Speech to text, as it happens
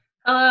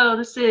Hello,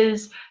 this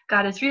is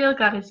God is Real,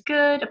 God is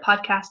Good, a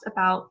podcast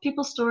about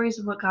people's stories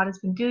of what God has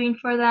been doing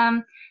for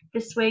them.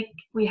 This week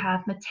we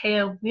have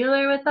Matea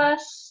Wheeler with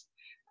us.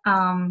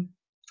 Um,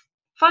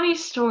 Funny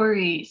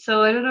story.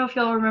 So I don't know if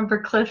y'all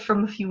remember Cliff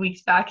from a few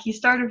weeks back. He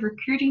started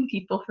recruiting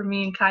people for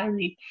me and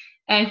Kylie,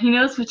 and he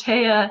knows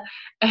Matea,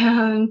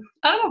 and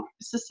I don't know,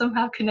 it's just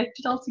somehow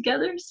connected all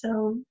together.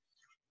 So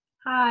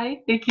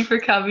hi, thank you for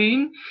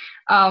coming.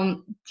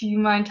 Do you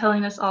mind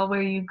telling us all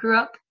where you grew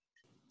up?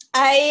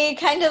 I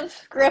kind of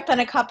grew up in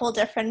a couple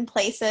different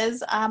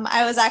places.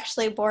 I was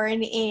actually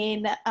born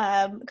in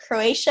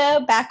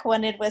Croatia back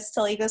when it was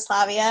still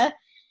Yugoslavia.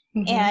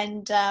 Mm-hmm.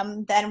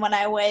 And then when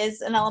I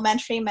was in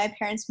elementary, my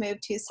parents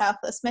moved to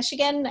Southwest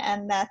Michigan,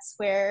 and that's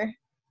where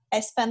I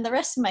spend the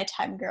rest of my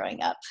time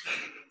growing up.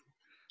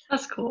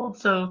 That's cool.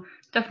 So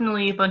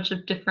definitely a bunch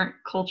of different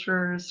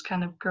cultures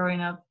kind of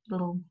growing up,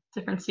 little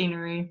different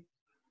scenery.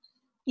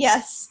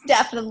 Yes,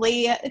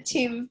 definitely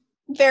two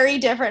very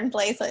different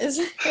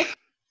places.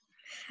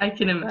 I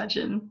can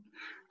imagine.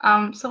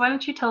 So why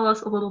don't you tell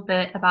us a little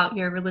bit about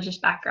your religious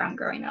background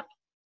growing up?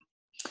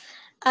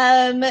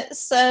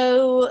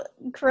 So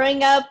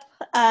growing up,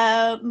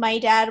 my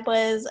dad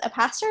was a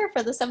pastor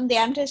for the Seventh-day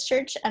Adventist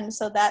Church, and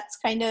so that's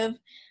kind of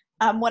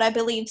what I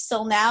believe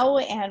still now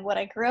and what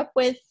I grew up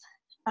with.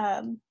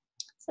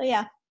 So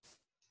yeah.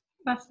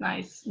 That's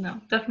nice.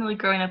 No, definitely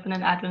growing up in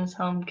an Adventist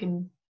home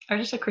can, or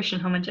just a Christian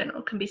home in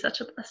general, can be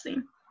such a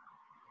blessing.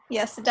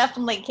 Yes, it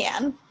definitely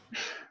can.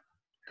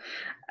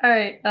 All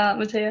right,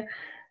 Matea,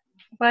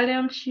 why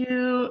don't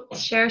you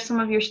share some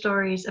of your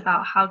stories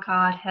about how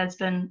God has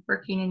been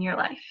working in your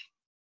life?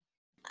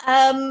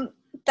 Um,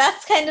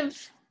 that's kind of,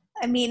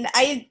 I mean,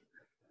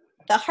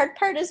 the hard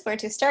part is where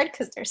to start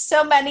because there's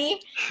so many.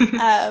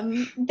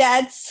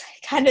 That's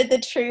kind of the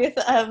truth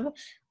of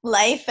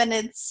life,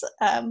 and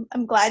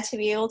I'm glad to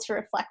be able to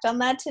reflect on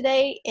that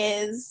today,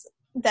 is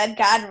that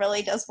God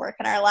really does work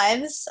in our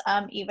lives,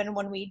 even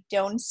when we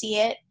don't see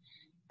it.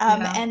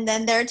 Yeah. And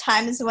then there are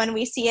times when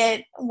we see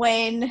it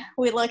when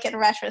we look in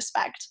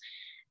retrospect.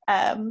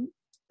 Um,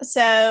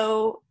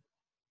 so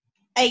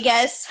I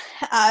guess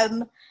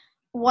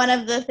one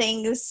of the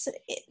things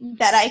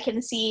that I can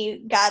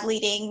see God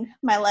leading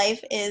my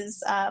life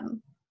is,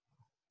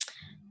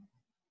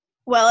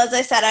 well, as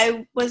I said,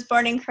 I was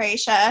born in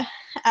Croatia,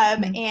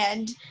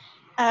 and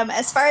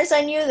as far as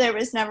I knew, there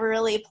was never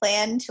really a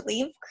plan to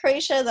leave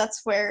Croatia.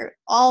 That's where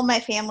all my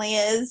family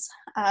is.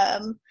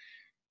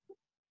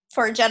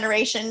 For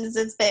generations,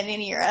 it's been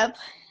in Europe.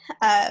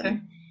 Okay.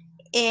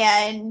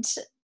 And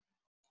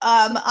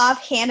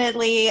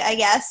offhandedly, I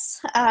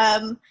guess,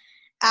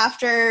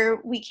 after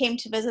we came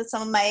to visit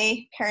some of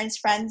my parents'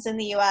 friends in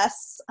the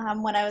US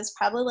when I was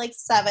probably like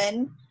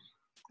 7,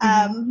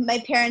 Mm-hmm. my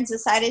parents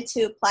decided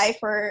to apply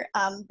for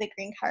the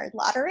green card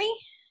lottery,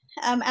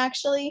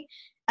 actually.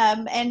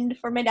 And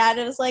for my dad,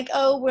 it was like,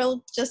 oh,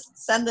 we'll just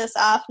send this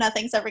off.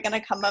 Nothing's ever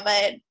going to come of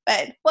it,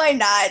 but why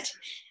not?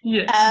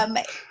 Yeah. Um,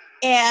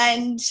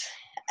 and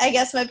I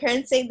guess my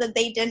parents say that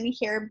they didn't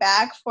hear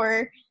back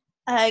for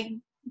uh,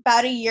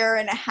 about a year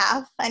and a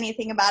half,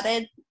 anything about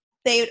it.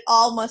 They'd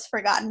almost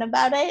forgotten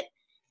about it.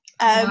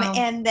 Wow.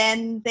 And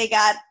then they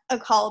got a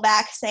call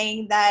back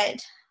saying that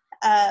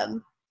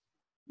um,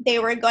 they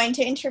were going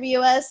to interview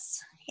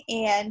us.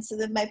 And so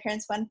then my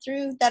parents went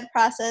through that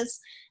process,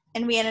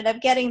 and we ended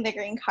up getting the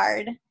green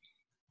card.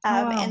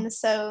 Oh, wow. And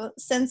so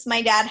since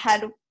my dad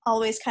had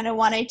always kind of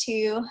wanted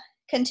to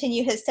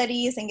continue his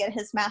studies and get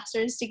his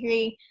master's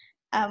degree,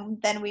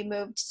 then we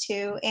moved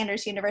to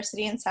Andrews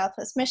University in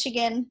Southwest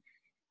Michigan,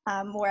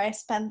 where I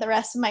spent the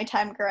rest of my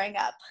time growing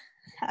up.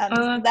 Oh,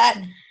 So that's that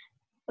cool.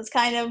 was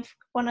kind of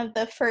one of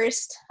the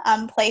first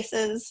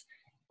places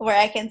where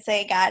I can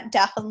say God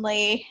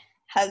definitely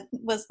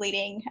was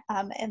leading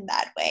in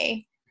that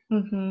way.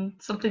 Mm-hmm.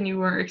 Something you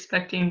weren't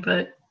expecting,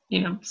 but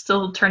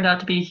still turned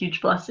out to be a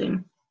huge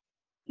blessing.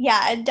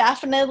 Yeah,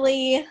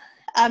 definitely.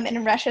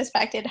 In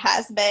retrospect, it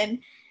has been,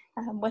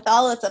 with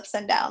all its ups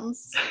and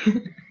downs.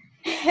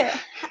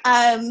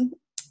 um,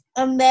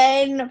 and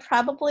then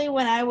probably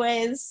when I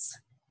was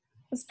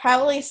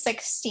probably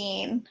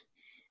 16,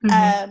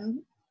 Mm-hmm.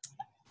 um,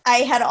 I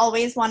had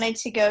always wanted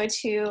to go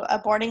to a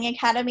boarding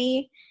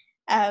academy,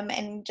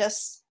 and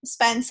just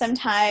spend some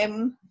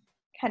time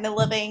kind of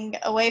living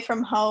away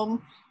from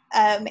home.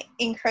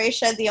 In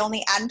Croatia, the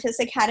only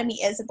Adventist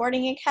academy is a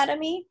boarding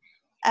academy.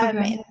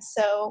 Okay. And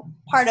so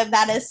part of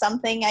that is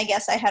something I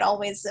guess I had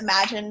always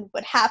imagined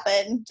would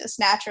happen just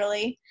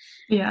naturally.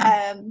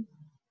 Yeah. Um,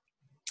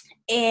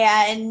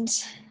 and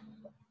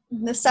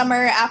the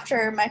summer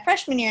after my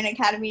freshman year in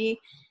academy,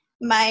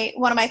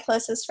 one of my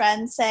closest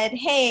friends said,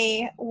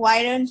 "Hey,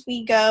 why don't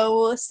we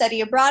go study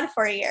abroad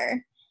for a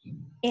year?"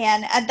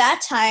 And at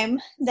that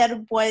time, that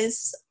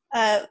was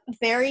a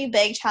very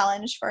big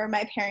challenge for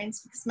my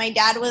parents because my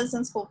dad was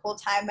in school full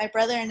time. My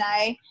brother and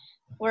I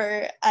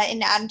were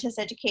in Adventist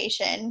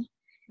education.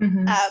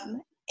 Mm-hmm.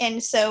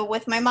 And so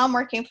with my mom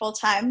working full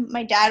time,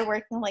 my dad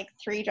working like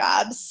 3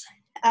 jobs,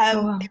 Oh,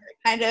 they wow. were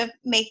kind of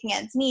making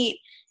ends meet.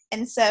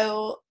 And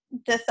so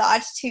the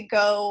thought to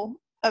go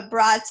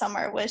abroad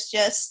somewhere was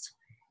just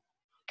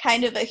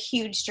kind of a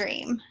huge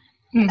dream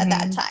at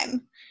that Mm-hmm.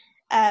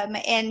 time.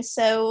 And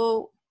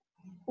so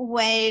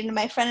when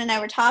my friend and I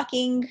were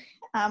talking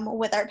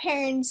with our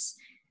parents,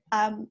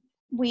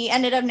 we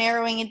ended up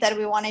narrowing it that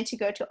we wanted to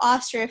go to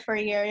Austria for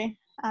a year,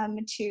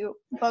 to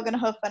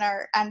Bogenhofen,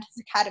 our Antis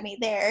Academy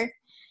there.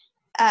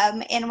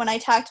 And when I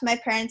talked to my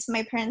parents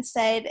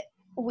said,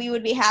 we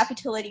would be happy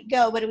to let you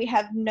go, but we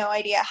have no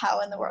idea how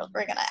in the world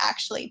we're going to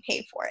actually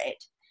pay for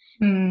it.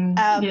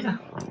 Yeah.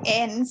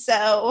 And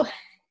so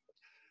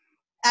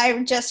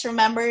I just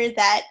remember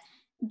that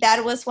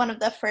was one of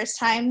the first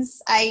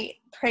times I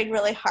prayed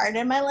really hard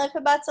in my life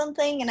about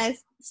something. And I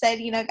said,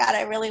 God,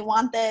 I really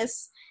want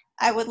this.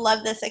 I would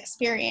love this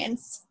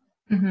experience.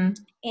 Mm-hmm.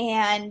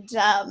 And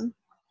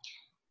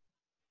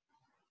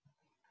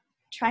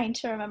trying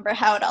to remember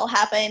how it all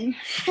happened.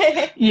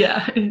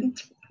 Yeah.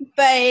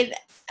 But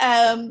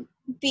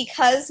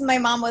because my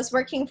mom was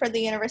working for the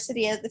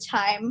university at the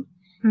time,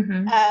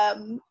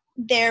 Mm-hmm.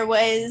 there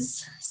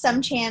was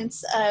some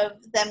chance of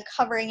them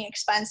covering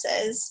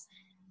expenses.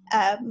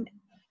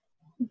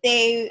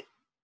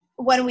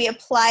 When we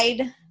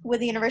applied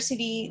with the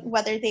university,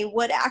 whether they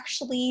would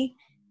actually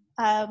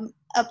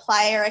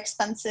apply our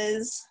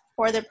expenses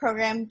for the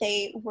program,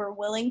 they were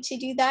willing to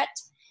do that.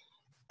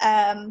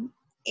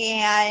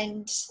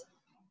 And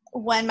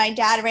when my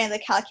dad ran the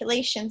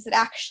calculations, it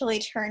actually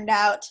turned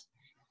out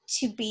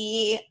to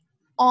be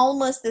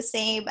almost the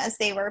same as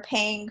they were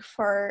paying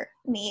for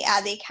me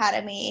at the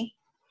academy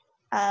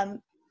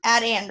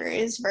at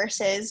Andrews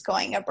versus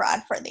going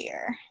abroad for the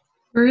year.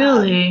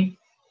 Really?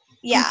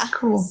 Yeah. That's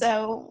cool.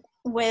 So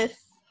with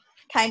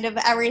kind of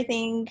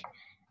everything,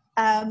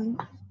 then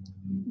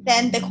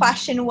the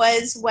question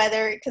was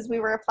whether, because we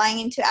were applying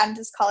into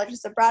Adventist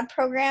Colleges Abroad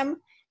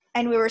program,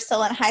 and we were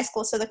still in high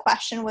school, so the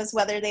question was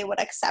whether they would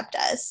accept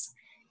us.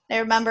 I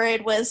remember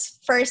it was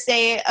first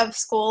day of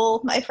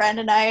school. My friend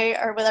and I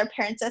are with our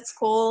parents at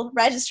school,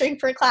 registering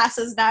for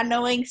classes, not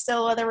knowing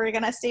still whether we're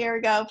going to stay or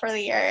go for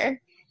the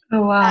year.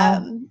 Oh,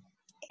 wow.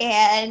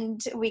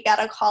 And we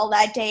got a call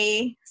that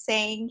day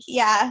saying,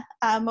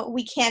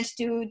 we can't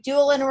do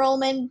dual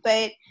enrollment,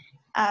 but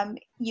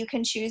you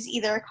can choose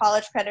either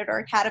college credit or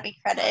academy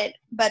credit,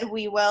 but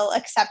we will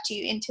accept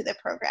you into the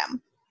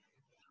program.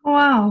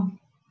 Wow.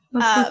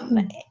 That's so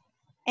cool.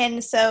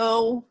 And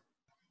so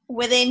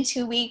within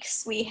 2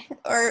 weeks,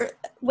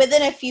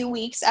 within a few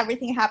weeks,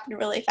 everything happened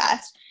really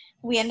fast.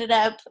 We ended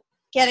up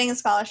getting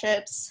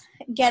scholarships,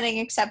 getting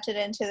accepted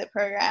into the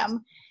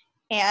program.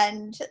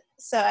 And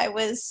so I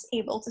was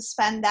able to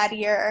spend that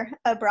year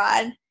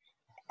abroad.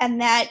 And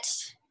that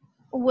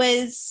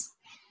was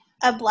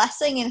a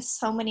blessing in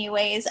so many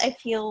ways. I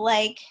feel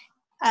like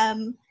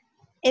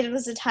it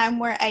was a time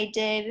where I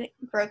did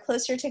grow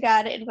closer to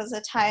God. It was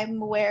a time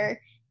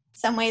where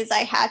some ways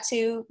I had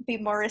to be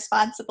more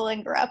responsible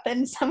and grow up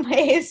in some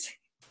ways.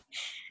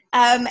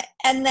 And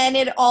then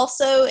it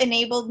also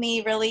enabled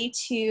me really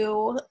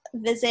to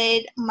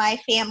visit my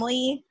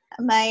family.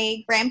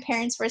 My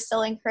grandparents were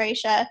still in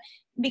Croatia.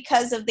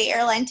 Because of the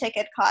airline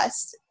ticket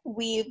cost,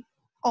 we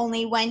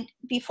only went,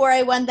 before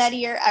I went that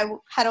year, I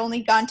had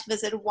only gone to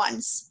visit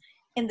once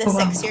in the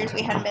 6 years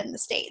we had been in the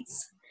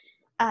States.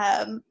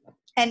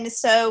 And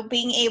so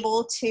being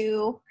able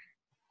to,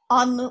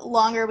 on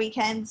longer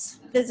weekends,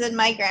 visit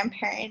my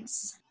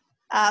grandparents,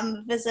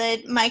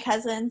 visit my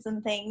cousins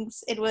and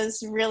things, it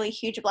was really a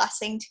huge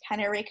blessing to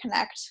kind of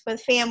reconnect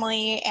with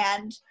family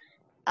and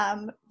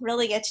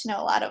really get to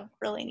know a lot of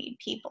really neat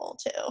people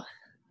too.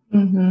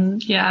 Mm-hmm.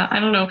 Yeah,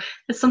 I don't know.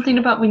 It's something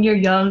about when you're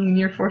young and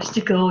you're forced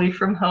to go away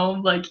from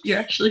home, like you're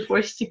actually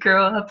forced to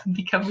grow up and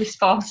become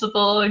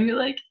responsible, and you're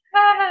like,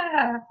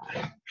 ah.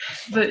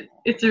 But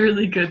it's a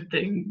really good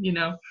thing,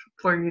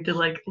 for you to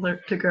learn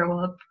to grow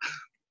up.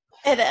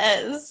 It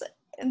is.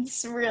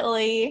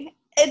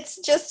 It's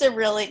just a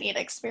really neat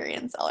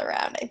experience all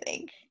around, I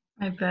think.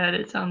 I bet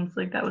it sounds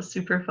like that was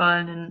super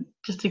fun and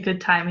just a good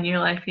time in your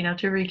life, to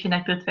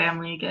reconnect with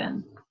family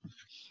again.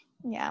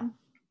 Yeah.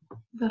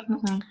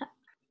 Definitely.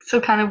 So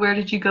kind of where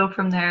did you go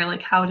from there?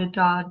 Like how did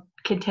God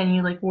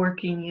continue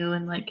working you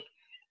and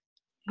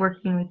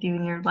working with you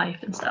in your life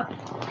and stuff?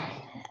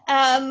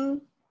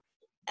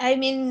 I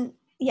mean,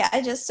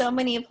 yeah, just so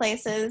many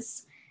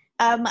places.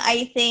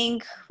 I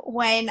think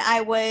when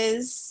I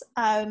was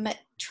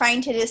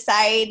trying to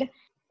decide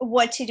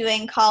what to do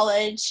in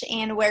college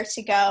and where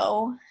to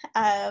go,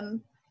 I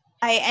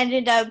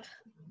ended up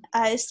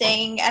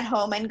staying at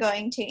home and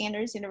going to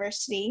Andrews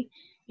University.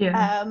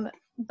 Yeah.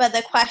 But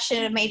the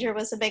question of major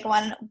was a big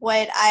one.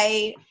 What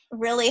I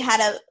really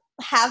have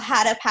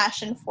had a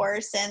passion for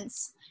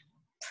since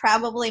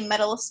probably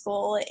middle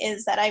school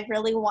is that I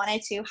really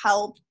wanted to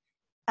help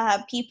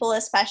people,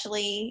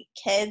 especially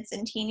kids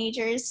and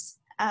teenagers.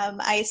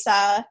 I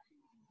saw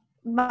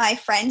my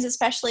friends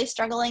especially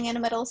struggling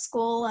in middle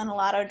school and a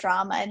lot of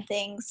drama and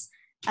things.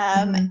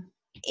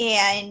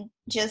 And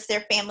just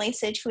their family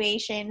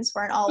situations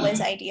weren't always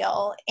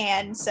ideal.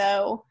 And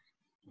so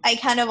I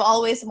kind of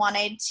always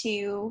wanted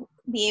to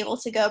be able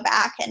to go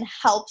back and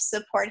help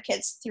support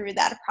kids through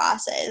that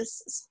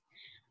process.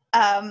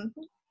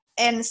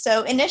 And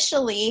so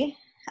initially,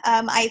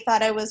 I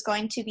thought I was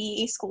going to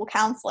be a school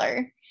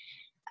counselor.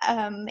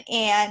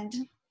 And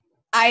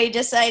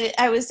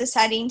I was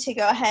deciding to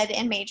go ahead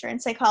and major in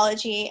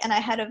psychology, and I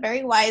had a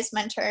very wise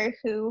mentor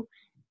who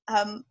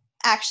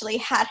actually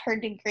had her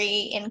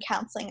degree in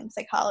counseling and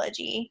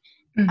psychology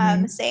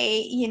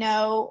say,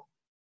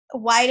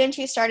 why don't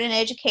you start an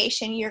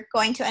education? You're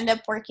going to end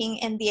up working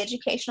in the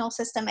educational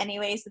system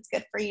anyways. It's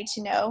good for you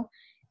to know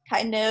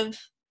kind of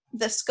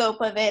the scope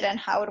of it and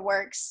how it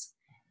works.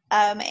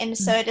 And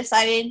so I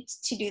decided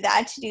to do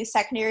that, to do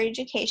secondary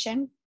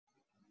education.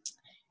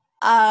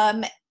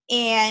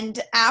 And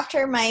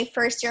after my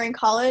first year in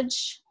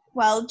college,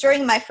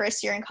 during my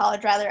first year in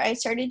college, I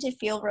started to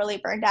feel really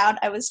burned out.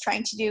 I was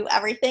trying to do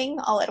everything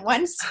all at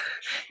once,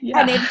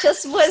 and it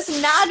just was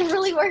not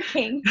really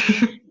working.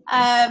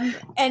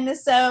 And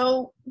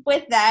so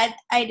with that,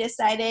 I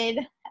decided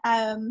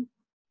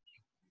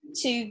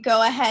to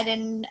go ahead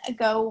and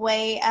go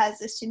away as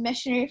a student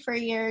missionary for a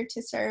year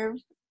to serve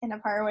in a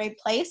faraway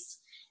place.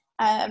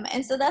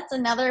 And so that's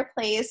another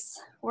place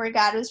where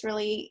God was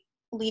really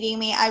leading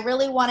me. I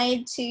really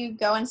wanted to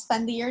go and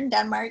spend the year in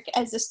Denmark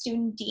as a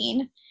student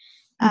dean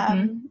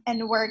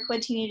and work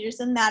with teenagers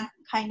in that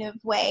kind of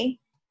way.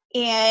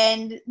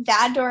 And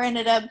that door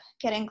ended up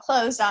getting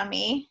closed on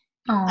me.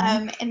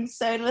 And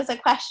so it was a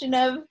question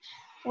of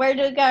where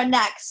to go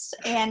next.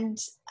 And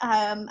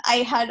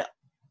I had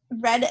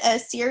read a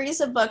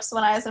series of books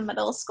when I was in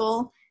middle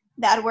school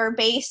that were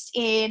based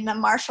in the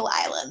Marshall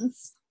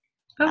Islands,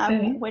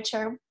 which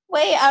are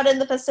way out in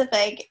the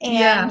Pacific.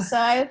 And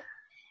so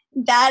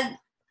that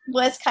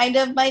was kind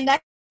of my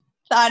next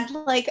thought,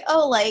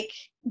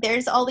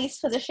 there's all these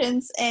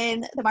positions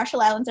in the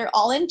Marshall Islands. They're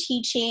all in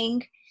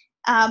teaching.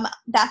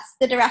 That's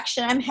the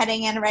direction I'm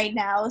heading in right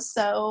now.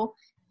 So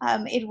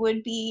it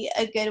would be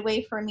a good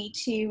way for me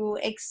to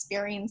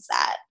experience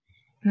that.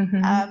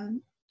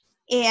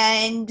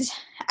 And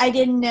I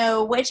didn't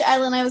know which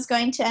island I was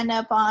going to end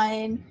up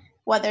on,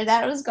 whether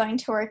that was going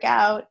to work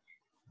out.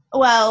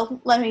 Well,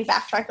 let me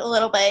backtrack a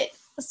little bit.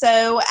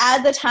 So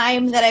at the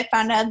time that I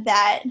found out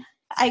that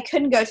I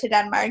couldn't go to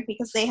Denmark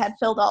because they had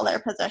filled all their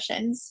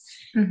positions,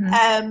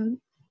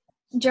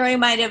 during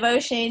my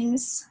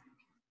devotions,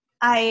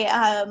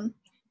 I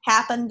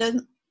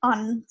happened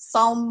on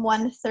Psalm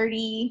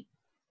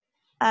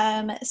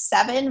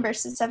 137,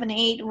 verses 7 and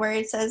 8, where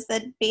it says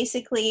that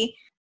basically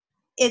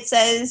it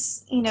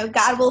says,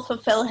 God will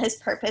fulfill his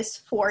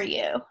purpose for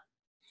you.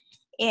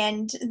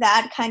 And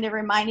that kind of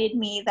reminded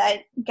me that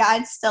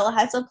God still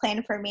has a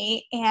plan for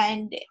me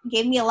and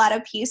gave me a lot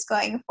of peace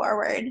going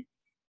forward.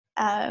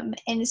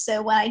 And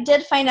so when I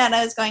did find out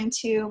I was going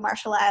to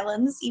Marshall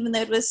Islands, even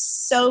though it was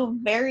so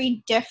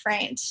very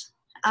different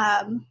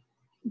than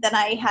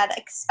I had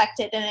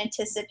expected and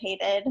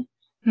anticipated,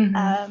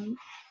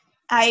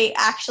 I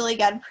actually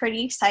got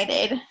pretty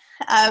excited.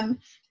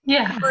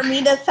 For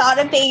me, the thought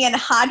of being in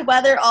hot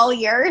weather all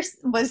year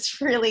was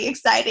really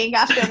exciting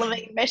after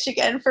living in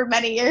Michigan for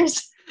many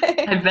years.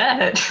 I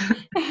bet.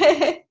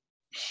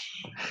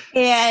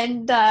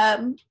 And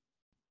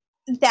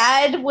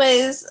that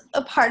was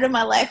a part of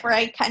my life where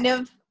I kind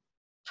of,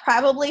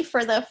 probably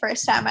for the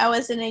first time, I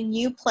was in a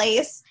new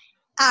place,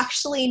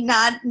 actually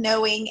not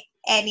knowing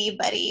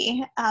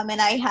anybody.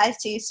 And I had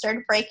to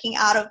start breaking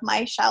out of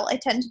my shell. I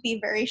tend to be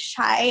very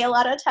shy a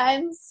lot of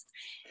times.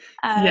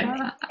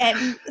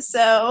 And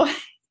so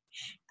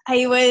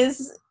it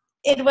was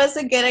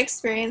a good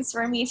experience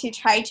for me to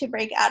try to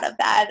break out of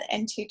that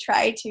and to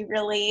try to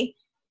really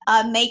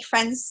make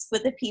friends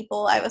with the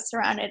people I was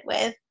surrounded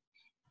with.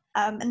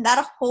 And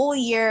that whole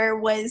year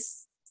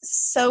was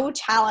so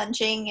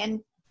challenging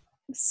in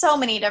so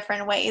many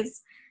different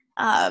ways.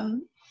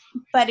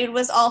 But it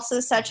was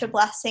also such a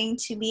blessing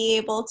to be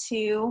able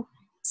to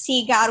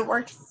see God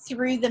work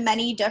through the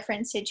many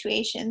different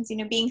situations,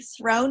 being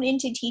thrown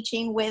into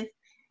teaching with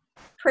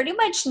pretty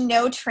much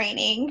no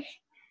training.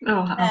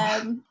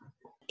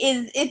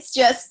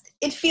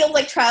 It feels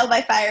like trial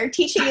by fire.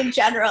 Teaching in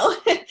general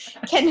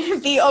can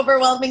be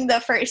overwhelming the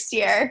first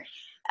year.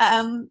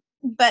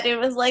 But it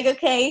was like,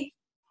 okay,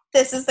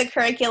 this is the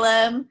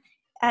curriculum,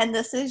 and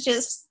this is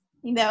just,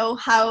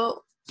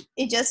 how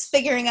it just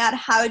figuring out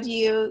how do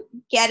you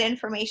get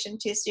information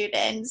to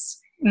students.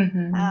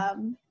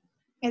 It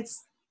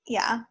was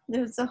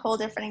a whole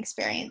different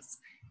experience.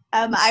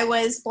 I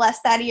was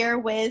blessed that year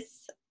with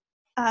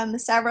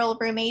several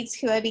roommates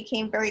who I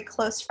became very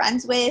close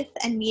friends with,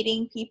 and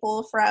meeting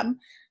people from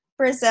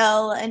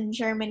Brazil and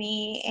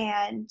Germany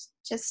and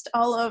just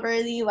all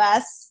over the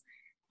U.S.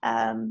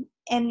 And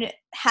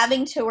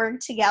having to work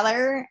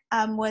together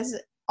was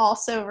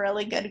also a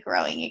really good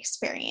growing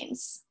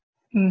experience.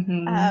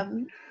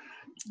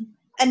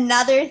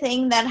 Another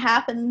thing that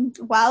happened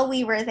while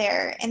we were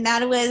there, and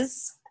that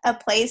was a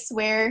place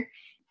where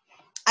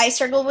I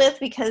struggled with,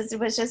 because it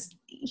was just,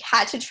 you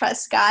had to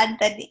trust God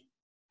that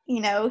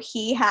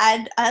he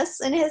had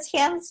us in his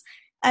hands.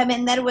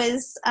 And that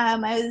was, I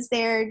was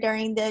there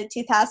during the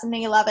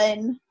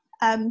 2011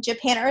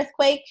 Japan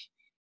earthquake.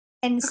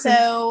 And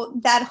so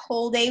that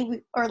whole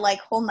day, or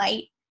whole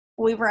night,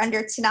 we were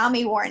under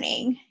tsunami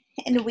warning.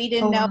 and we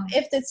didn't Oh, know wow.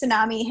 if the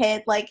tsunami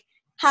hit, like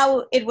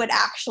how it would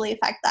actually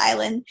affect the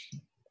island.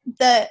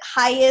 The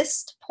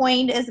highest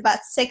point is about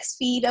 6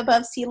 feet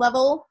above sea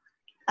level.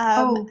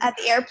 Oh, At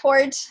the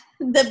airport,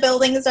 the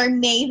buildings are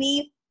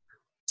maybe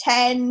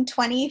 10,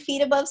 20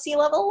 feet above sea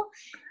level.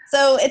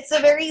 So it's a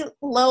very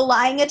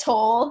low-lying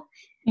atoll.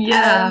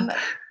 yeah.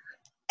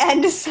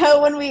 And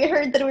so when we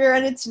heard that we were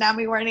on a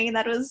tsunami warning,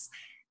 that was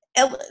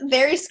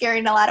very scary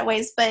in a lot of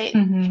ways, but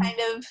Mm-hmm. kind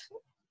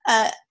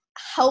of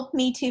helped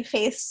me to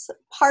face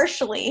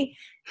partially.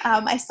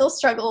 I still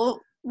struggle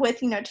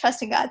with,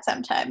 trusting God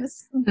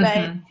sometimes, but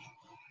Mm-hmm.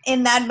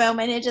 in that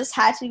moment, it just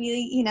had to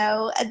be,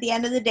 at the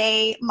end of the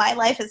day, my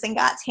life is in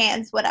God's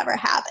hands, whatever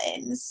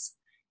happens.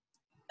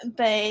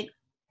 But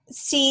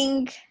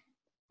seeing,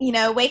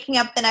 waking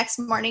up the next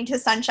morning to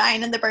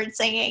sunshine and the birds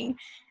singing,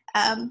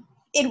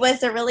 it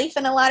was a relief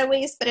in a lot of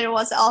ways, but it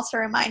was also a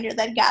reminder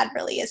that God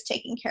really is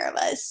taking care of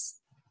us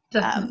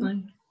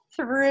Definitely.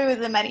 through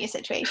the many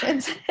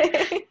situations.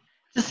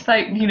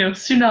 Despite,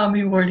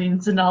 tsunami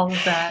warnings and all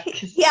of that.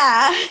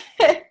 Yeah.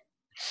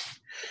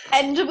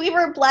 And we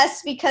were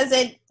blessed because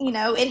it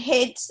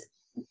hit,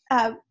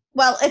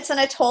 well, it's an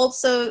atoll,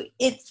 so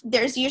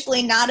there's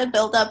usually not a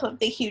buildup of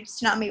the huge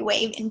tsunami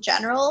wave in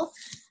general,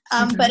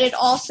 but it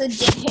also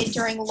did hit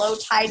during low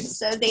tide,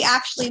 so they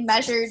actually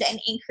measured an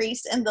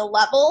increase in the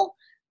level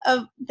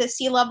of the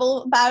sea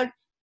level about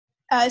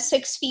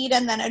 6 feet,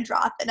 and then a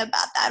drop in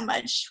about that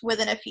much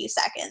within a few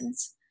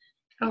seconds.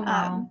 Oh,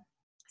 wow.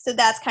 So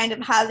that's kind of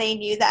how they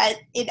knew that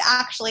it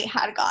actually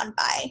had gone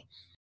by.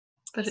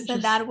 But So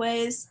that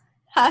was,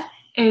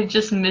 it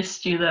just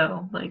missed you,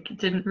 though. Like, it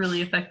didn't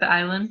really affect the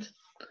island.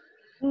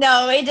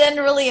 No, it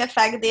didn't really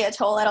affect the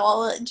atoll at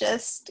all. It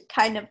just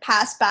kind of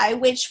passed by,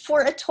 which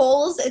for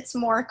atolls, it's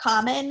more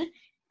common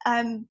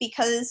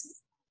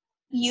because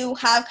you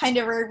have kind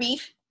of a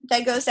reef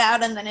that goes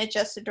out and then it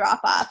just a drop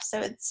off. So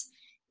it's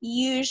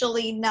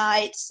usually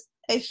not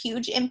a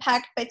huge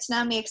impact by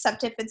tsunami,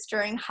 except if it's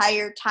during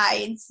higher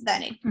tides,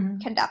 then it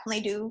can definitely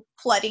do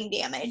flooding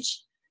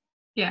damage.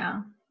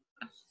 Yeah.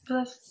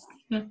 But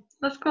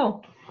that's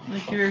cool.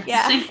 Like, you're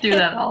safe through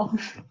that all.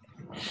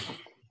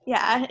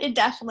 Yeah, it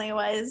definitely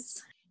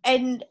was.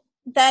 And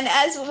then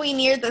as we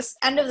neared this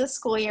end of the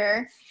school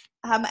year,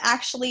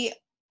 actually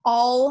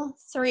all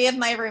three of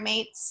my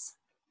roommates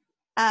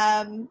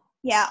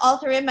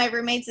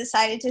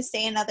decided to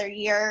stay another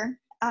year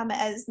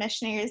as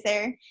missionaries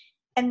there.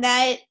 And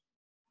that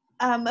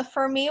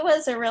for me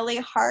was a really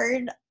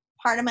hard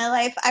part of my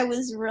life. I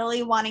was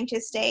really wanting to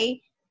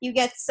stay. You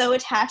get so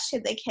attached to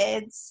the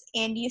kids,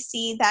 and you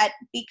see that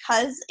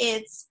because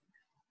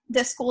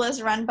the school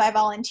is run by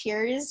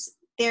volunteers,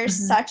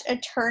 there's such a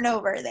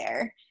turnover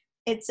there.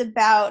 It's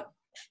about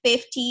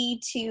 50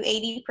 to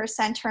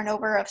 80%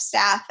 turnover of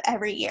staff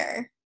every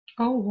year.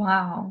 Oh,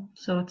 wow.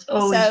 So it's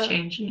always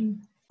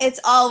changing. It's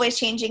always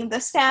changing. The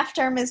staff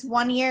term is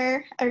 1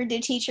 year, or the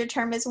teacher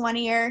term is 1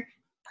 year.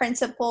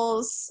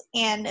 Principals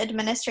and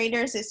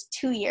administrators is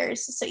 2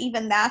 years. So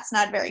even that's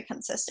not very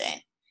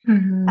consistent.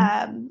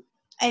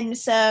 And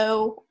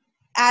so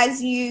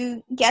as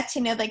you get to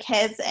know the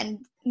kids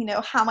and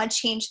how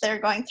much change they're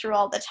going through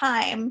all the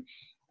time,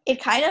 it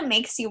kind of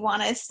makes you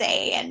want to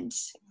stay and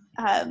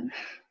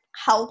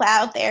help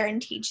out there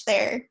and teach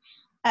there.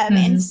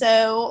 And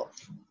so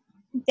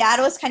that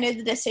was kind of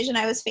the decision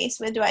I was faced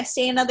with. Do I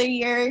stay another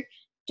year?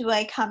 Do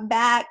I come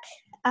back?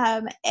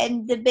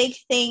 And the big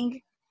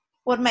thing,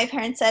 what my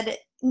parents said,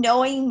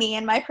 knowing me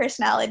and my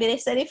personality, they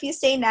said, if you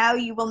stay now,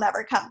 you will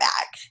never come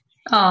back.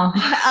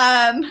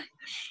 Oh.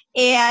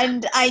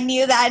 And I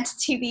knew that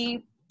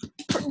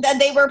that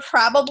they were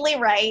probably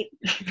right.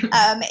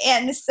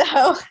 And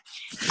so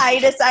I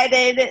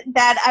decided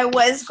that I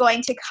was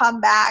going to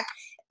come back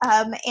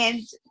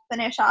and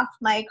finish off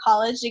my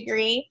college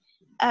degree.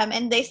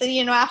 And they said,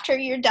 after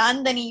you're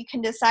done, then you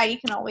can decide, you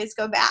can always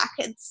go back.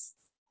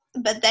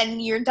 But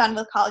then you're done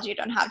with college, you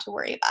don't have to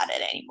worry about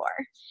it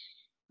anymore.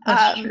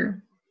 That's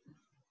true.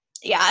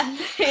 Yeah,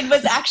 it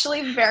was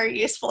actually very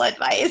useful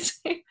advice.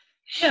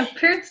 Yeah,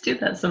 parents do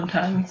that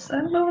sometimes.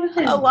 I don't know what it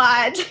is. A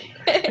lot.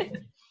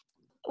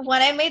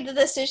 When I made the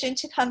decision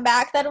to come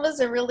back, that was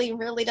a really,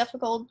 really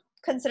difficult,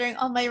 considering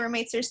all my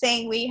roommates are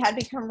saying we had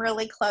become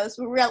really close.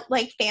 We were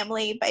like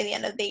family by the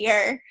end of the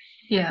year.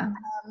 Yeah.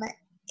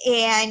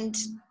 And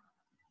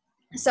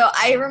so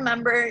I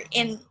remember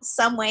in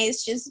some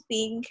ways just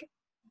being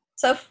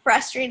so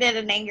frustrated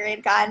and angry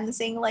at God and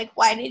saying, like,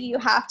 why did you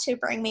have to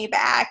bring me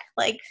back?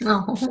 Like,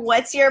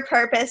 what's your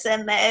purpose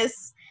in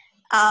this?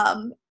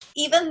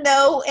 Even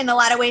though in a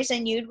lot of ways I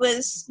knew it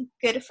was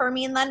good for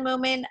me in that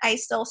moment, I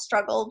still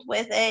struggled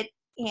with it.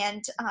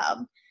 And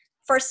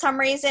for some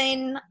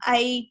reason,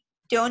 I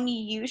don't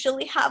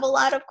usually have a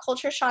lot of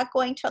culture shock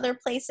going to other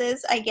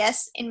places. I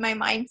guess in my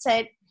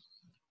mindset,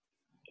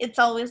 it's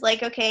always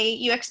like, okay,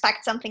 you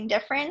expect something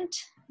different.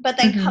 But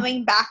then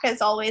coming back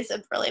is always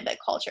a really big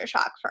culture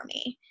shock for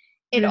me.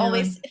 It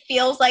always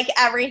feels like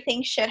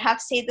everything should have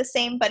stayed the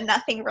same, but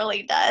nothing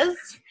really does.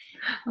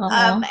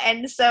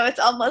 And so it's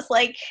almost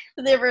like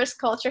the reverse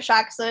culture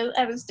shock. So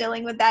I was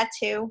dealing with that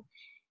too.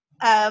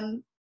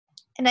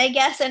 And I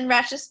guess in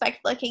retrospect,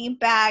 looking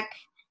back,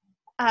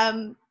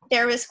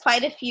 there was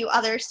quite a few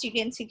other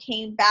students who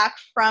came back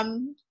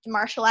from the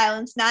Marshall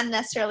Islands, not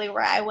necessarily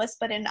where I was,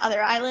 but in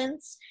other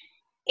islands.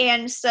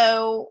 And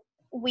so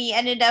we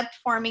ended up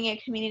forming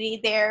a community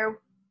there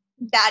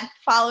that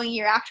following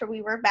year after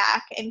we were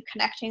back and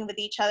connecting with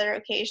each other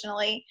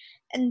occasionally.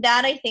 And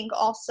that, I think,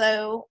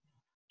 also,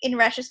 in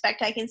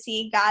retrospect, I can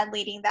see God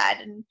leading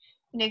that and,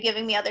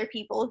 giving me other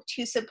people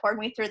to support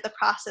me through the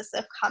process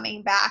of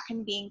coming back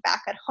and being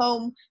back at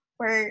home,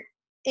 where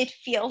it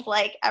feels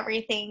like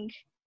everything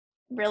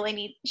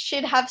really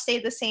should have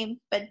stayed the same,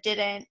 but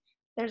didn't.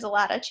 There's a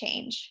lot of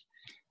change.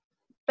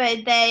 But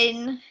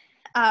then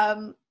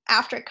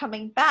after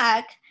coming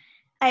back,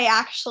 I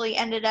actually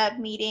ended up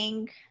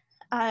meeting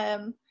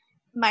my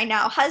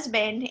now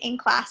husband in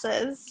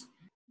classes.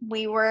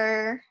 We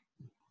were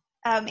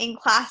in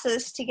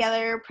classes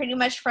together pretty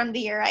much from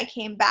the year I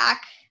came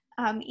back,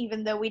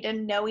 even though we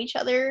didn't know each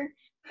other.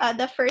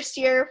 The first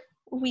year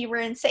we were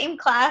in same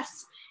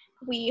class.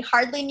 We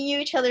hardly knew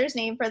each other's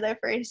name for the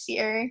first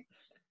year.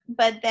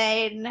 But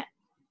then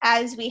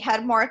as we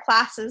had more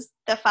classes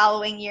the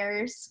following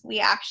years, we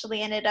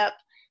actually ended up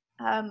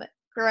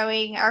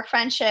growing our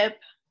friendship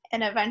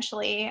and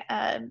eventually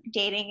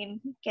dating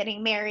and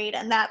getting married.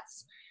 And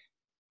that's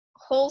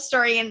a whole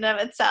story in and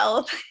of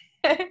itself.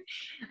 I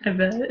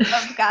bet.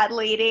 Of God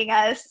leading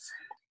us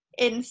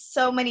in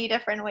so many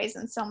different ways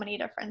and so many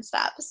different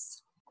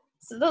steps.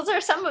 So those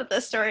are some of the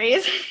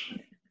stories.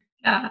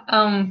 Yeah.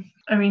 Do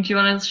you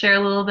want to share a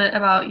little bit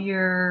about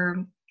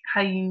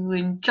how you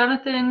and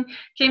Jonathan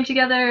came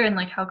together and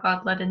like how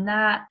God led in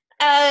that?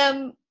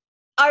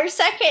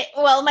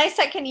 My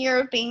second year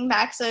of being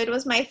back, so it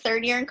was my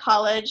third year in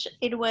college.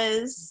 It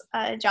was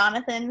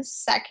Jonathan's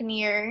second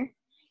year.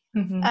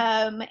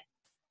 Mm-hmm.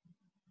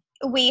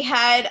 We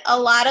had a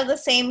lot of the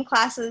same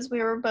classes.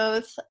 We were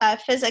both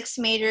physics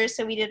majors,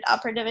 so we did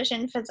upper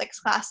division physics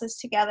classes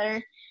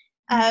together.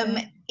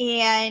 And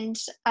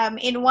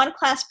in one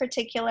class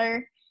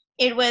particular,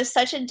 it was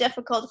such a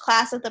difficult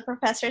class that the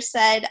professor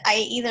said,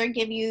 I either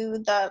give you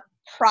the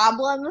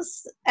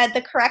problems at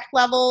the correct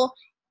level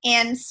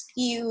and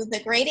skew the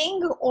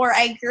grading, or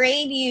I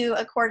grade you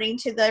according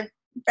to the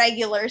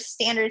regular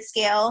standard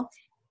scale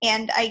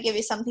and I give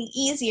you something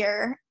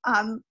easier.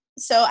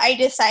 So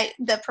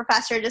the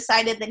professor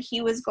decided that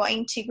he was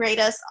going to grade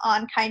us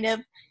on kind of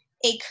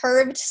a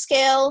curved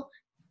scale,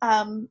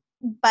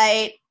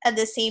 but at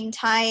the same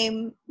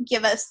time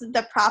give us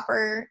the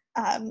proper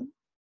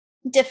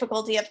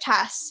difficulty of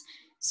tests.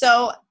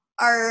 So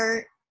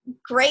our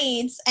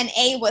grades, an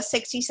A was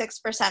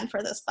 66%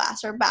 for this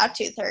class, or about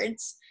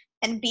 2/3,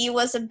 and B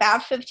was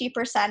about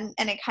 50%,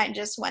 and it kind of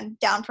just went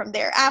down from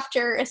there.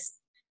 After,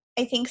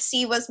 I think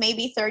C was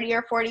maybe 30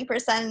 or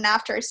 40%, and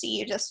after C,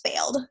 you just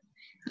failed.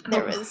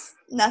 There was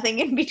nothing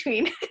in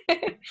between.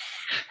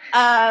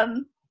 I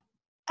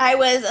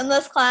was in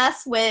this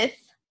class with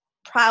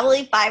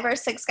probably 5 or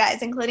 6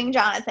 guys, including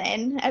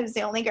Jonathan. I was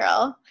the only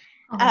girl.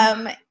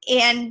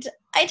 And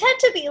I tend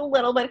to be a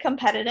little bit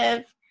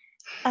competitive.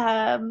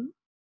 And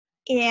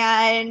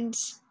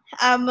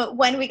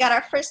when we got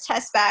our first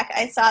test back,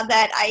 I saw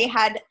that I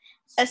had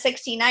a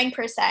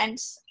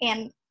 69%.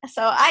 And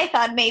so I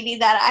thought maybe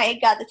that I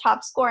got the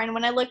top score. And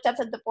when I looked up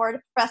at the board,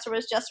 the professor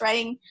was just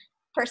writing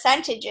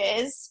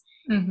percentages.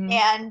 Mm-hmm.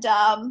 And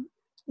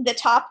the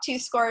top 2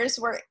 scores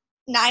were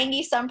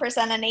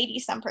 90-some% and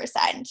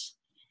 80-some%.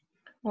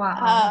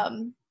 Wow.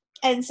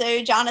 And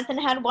so Jonathan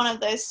had one of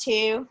those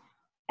 2.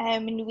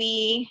 And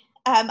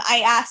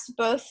I asked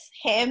both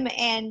him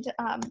and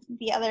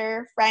the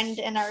other friend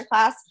in our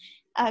class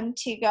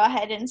to go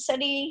ahead and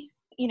study,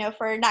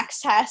 for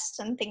next tests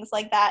and things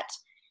like that.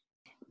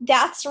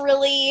 That's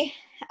really,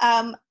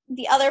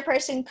 the other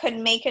person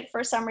couldn't make it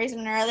for some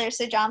reason or other,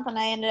 so Jonathan and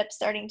I ended up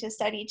starting to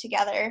study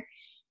together.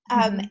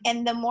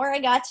 And the more I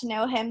got to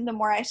know him, the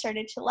more I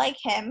started to like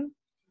him.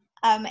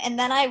 And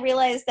then I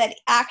realized that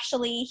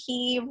actually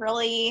he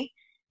really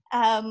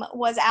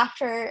was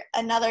after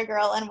another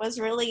girl and was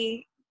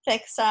really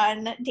fixed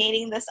on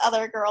dating this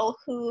other girl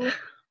who,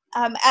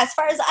 as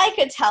far as I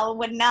could tell,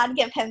 would not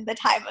give him the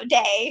time of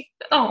day.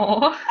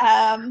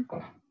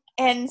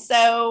 And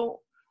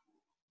so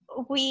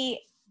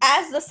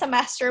as the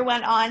semester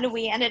went on,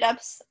 we ended up,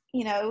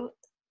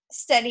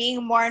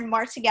 studying more and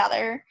more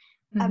together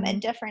at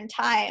different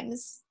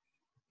times.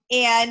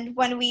 And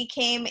when we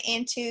came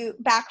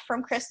back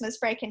from Christmas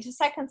break into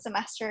second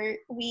semester,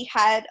 we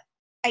had,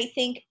 I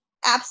think,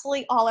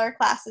 absolutely all our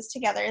classes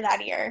together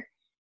that year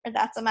or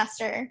that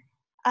semester.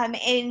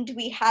 And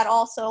we had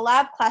also a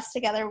lab class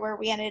together where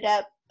we ended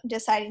up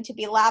deciding to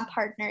be lab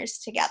partners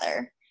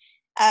together.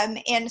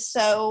 And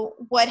so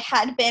what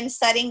had been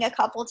studying a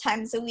couple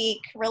times a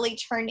week really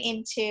turned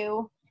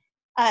into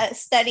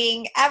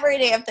studying every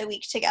day of the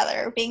week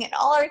together, being in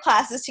all our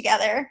classes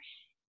together,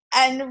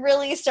 and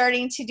really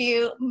starting to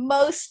do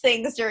most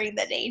things during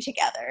the day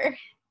together.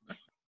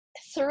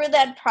 Through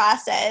that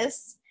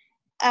process,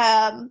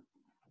 for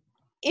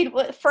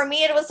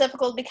me it was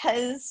difficult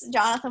because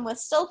Jonathan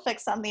was still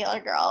fixed on the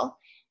other girl.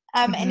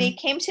 And it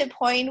came to a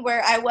point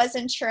where I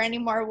wasn't sure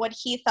anymore what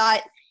he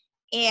thought.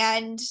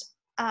 And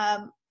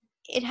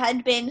it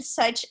had been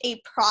such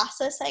a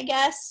process, I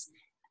guess,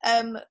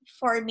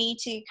 for me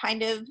to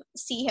kind of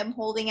see him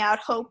holding out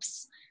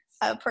hopes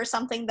for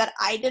something that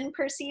I didn't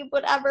perceive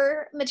would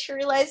ever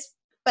materialize.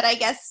 But I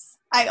guess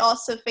I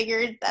also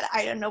figured that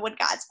I don't know what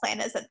God's plan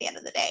is at the end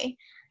of the day.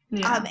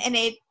 Yeah. And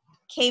it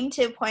came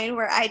to a point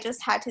where I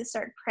just had to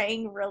start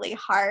praying really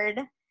hard.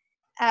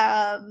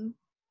 And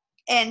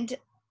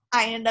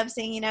I ended up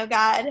saying,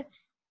 God,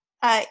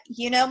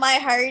 you know my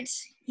heart.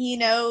 You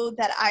know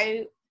that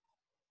I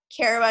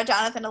care about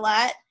Jonathan a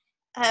lot.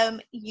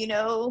 You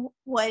know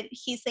what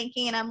he's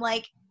thinking. And I'm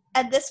like,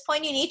 at this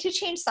point, you need to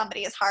change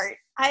somebody's heart.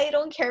 I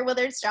don't care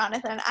whether it's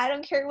Jonathan. I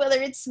don't care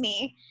whether it's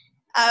me.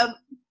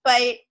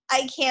 But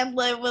I can't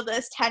live with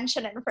this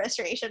tension and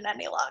frustration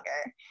any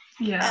longer.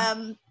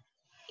 Yeah.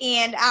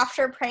 And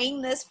after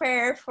praying this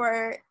prayer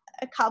for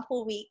a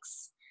couple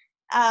weeks,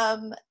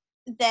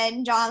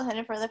 then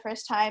Jonathan, for the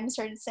first time,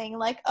 started saying,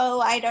 like, oh,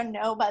 I don't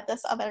know about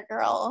this other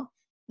girl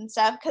and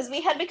stuff. Because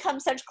we had become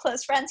such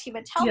close friends, he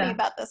would tell me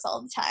about this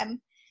all the time.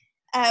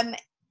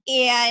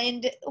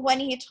 And when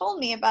he told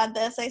me about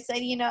this, I said,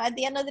 at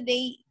the end of the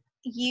day,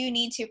 you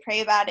need to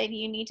pray about it.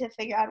 You need to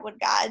figure out what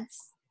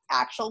God's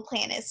actual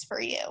plan is for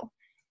you.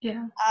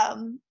 Yeah.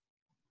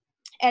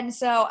 And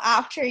so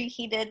after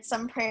he did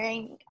some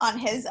praying on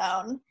his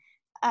own,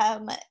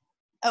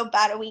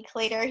 about a week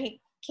later,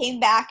 he came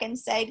back and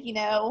said,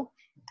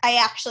 I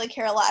actually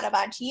care a lot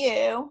about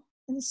you.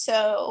 And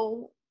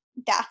so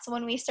that's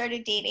when we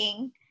started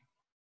dating.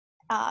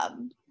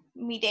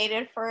 We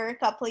dated for a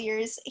couple of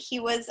years. He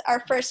was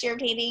our first year of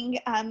dating.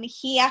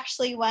 He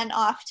actually went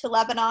off to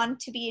Lebanon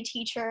to be a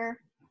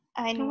teacher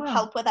and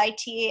help with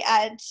IT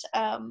at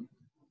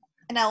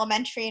an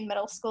elementary and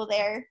middle school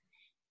there.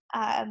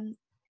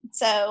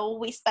 So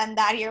we spent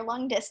that year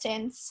long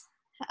distance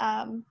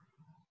and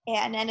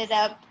ended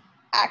up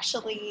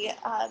actually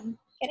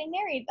getting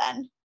married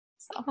then.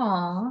 So.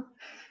 Aww.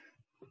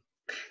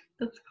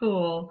 That's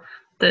cool.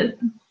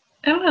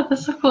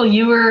 That's so cool.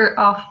 You were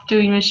off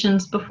doing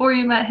missions before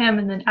you met him,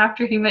 and then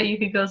after he met you,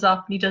 he goes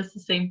off and he does the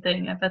same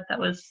thing. I bet that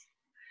was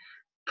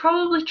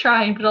probably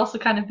trying, but also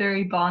kind of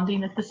very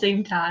bonding at the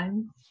same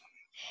time.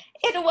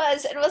 It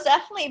was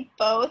definitely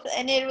both,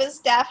 and it was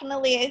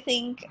definitely, I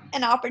think,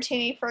 an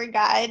opportunity for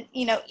God.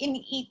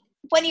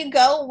 When you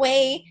go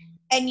away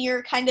and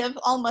you're kind of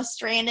almost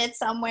stranded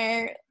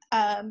somewhere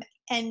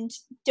and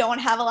don't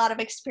have a lot of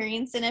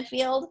experience in a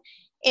field,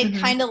 it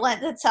kind of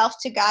lends itself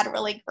to God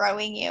really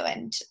growing you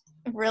and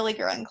really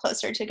growing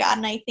closer to God.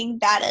 And I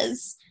think that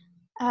is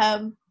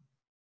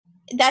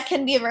that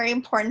can be a very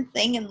important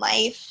thing in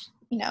life.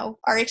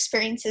 Our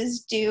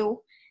experiences do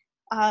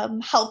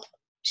help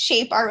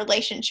shape our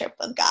relationship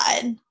with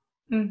God.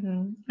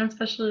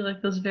 Especially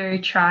like those very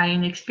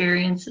trying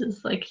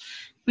experiences. Like,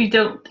 we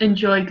don't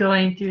enjoy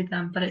going through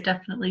them, but it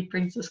definitely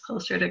brings us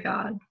closer to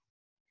God.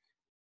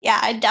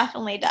 Yeah, it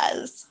definitely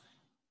does.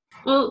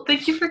 Well,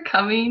 thank you for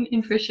coming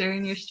and for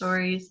sharing your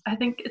stories. I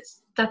think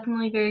it's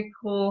definitely very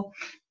cool.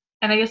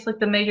 And I guess like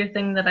the major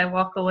thing that I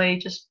walk away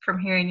just from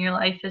hearing your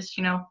life is,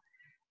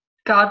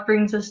 God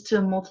brings us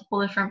to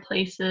multiple different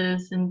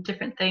places and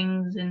different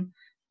things, and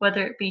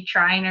whether it be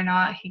trying or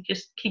not,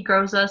 he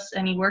grows us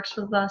and he works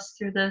with us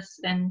through this.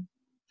 And,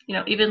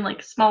 even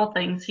like small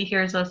things, he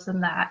hears us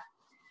in that.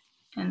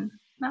 And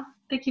no,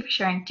 thank you for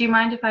sharing. Do you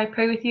mind if I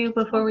pray with you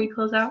before we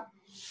close out?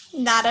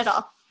 Not at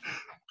all.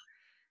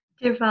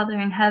 Dear Father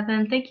in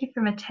heaven, thank you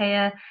for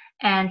Matea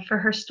and for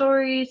her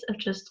stories of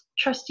just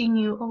trusting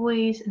you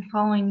always and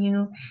following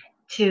you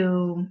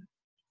to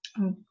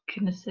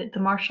the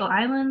Marshall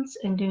Islands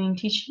and doing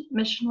teaching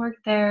mission work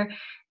there,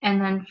 and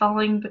then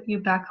following you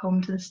back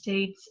home to the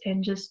States,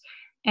 and just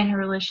in her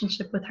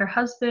relationship with her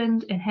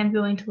husband and him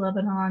going to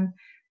Lebanon,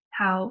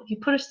 how you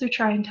put us through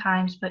trying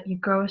times, but you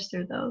grow us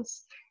through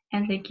those.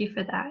 And thank you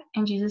for that.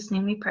 In Jesus'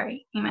 name we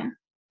pray. Amen.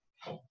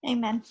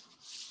 Amen.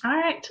 All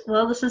right.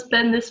 Well, this has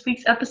been this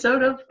week's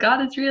episode of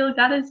God is Real,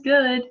 God is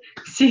Good.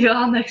 See you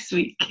all next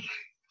week.